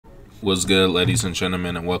What's good, ladies and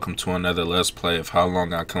gentlemen, and welcome to another Let's Play of How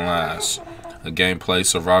Long I Can Last, a gameplay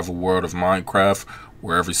survival world of Minecraft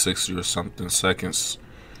where every 60 or something seconds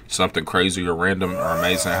something crazy or random or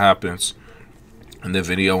amazing happens, and the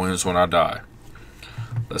video ends when I die.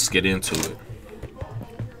 Let's get into it.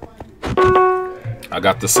 I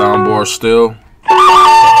got the soundboard still, so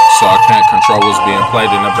I can't control what's being played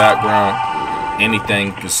in the background.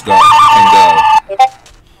 Anything can go.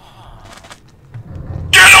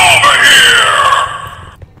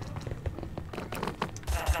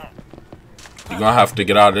 You're gonna have to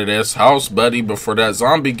get out of this house, buddy, before that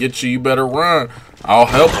zombie gets you. You better run. I'll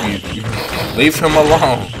help you. Leave him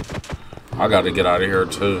alone. I gotta get out of here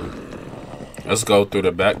too. Let's go through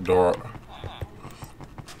the back door.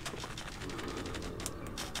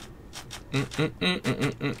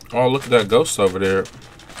 Oh, look at that ghost over there.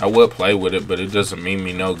 I would play with it, but it doesn't mean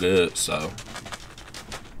me no good, so.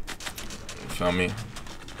 You feel me?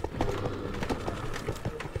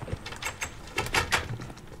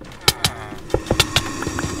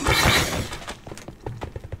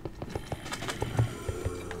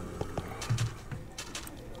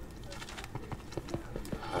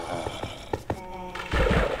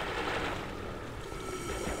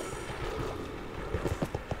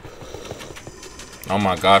 Oh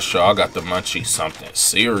my gosh, yo, I got the munchies something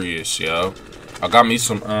serious, yo. I got me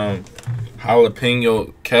some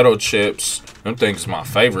jalapeno kettle chips. Them things my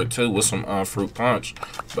favorite too, with some fruit punch.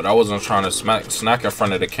 But I wasn't trying to snack in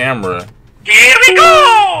front of the camera. Here we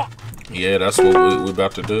go! Yeah, that's what we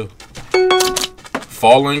about to do.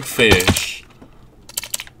 Falling fish.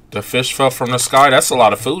 The fish fell from the sky. That's a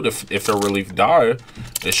lot of food if it really died.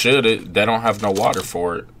 It should. They don't have no water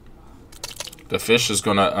for it. The fish is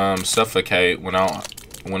gonna suffocate when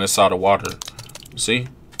it's out of water. See?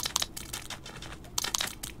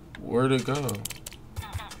 Where'd it go?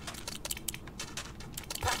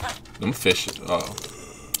 Them fish. Oh,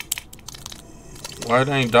 why it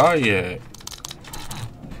ain't die yet?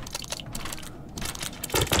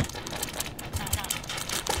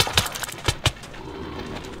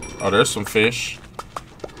 Oh, there's some fish.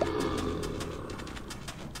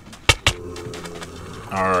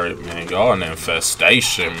 Alright, man. Y'all an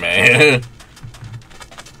infestation, man.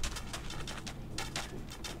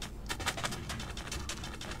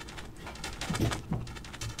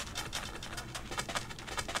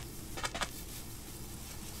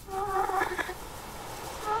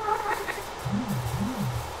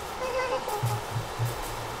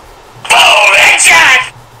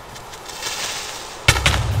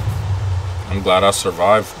 I'm glad I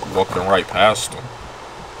survived walking right past them.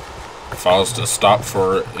 If I was to stop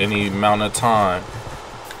for any amount of time,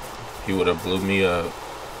 he would have blew me up.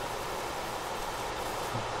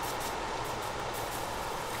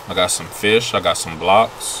 I got some fish. I got some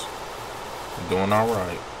blocks. I'm doing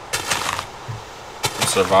alright. I'm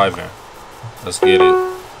surviving. Let's get it.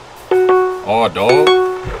 Oh, dog.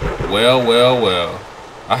 Well, well, well.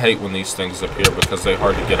 I hate when these things appear because they're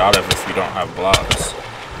hard to get out of if you don't have blocks.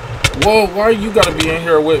 Whoa, why you gotta be in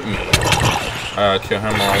here with me? I gotta kill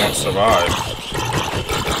him or I won't survive.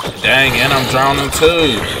 Dang, and I'm drowning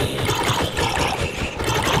too.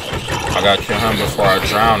 I gotta kill him before I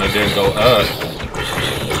drown and then go up.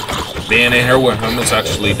 Being in here with him is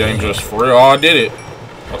actually dangerous for real. Oh, I did it.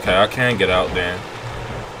 Okay, I can get out then.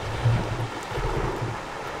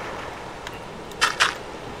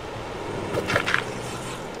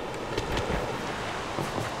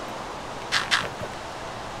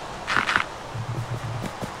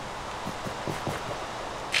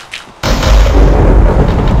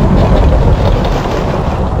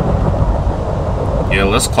 Yeah,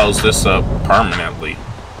 let's close this up permanently.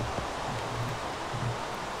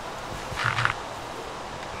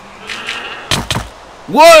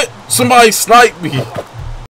 What? Somebody sniped me.